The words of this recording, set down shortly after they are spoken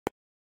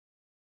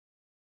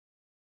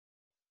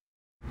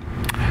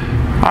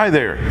Hi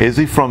there,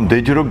 Izzy from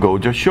Digital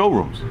Goja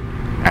Showrooms.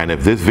 And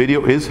if this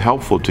video is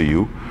helpful to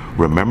you,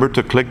 remember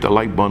to click the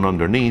like button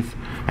underneath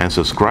and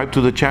subscribe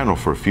to the channel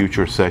for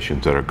future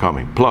sessions that are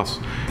coming. Plus,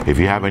 if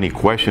you have any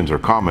questions or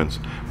comments,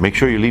 make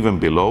sure you leave them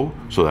below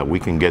so that we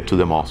can get to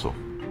them also.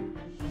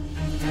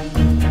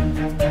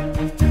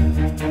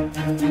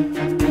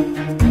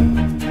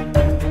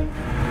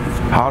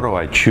 How do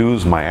I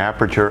choose my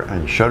aperture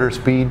and shutter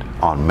speed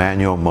on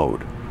manual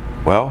mode?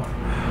 Well,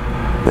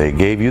 they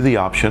gave you the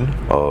option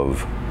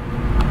of,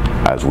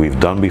 as we've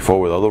done before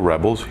with other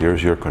Rebels,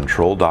 here's your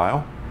control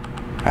dial.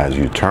 As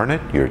you turn it,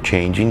 you're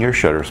changing your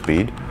shutter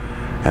speed,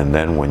 and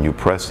then when you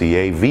press the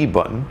AV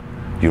button,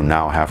 you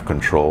now have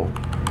control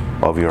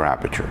of your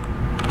aperture.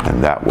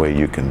 And that way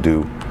you can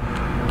do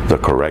the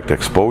correct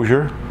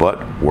exposure,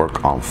 but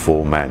work on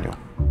full manual.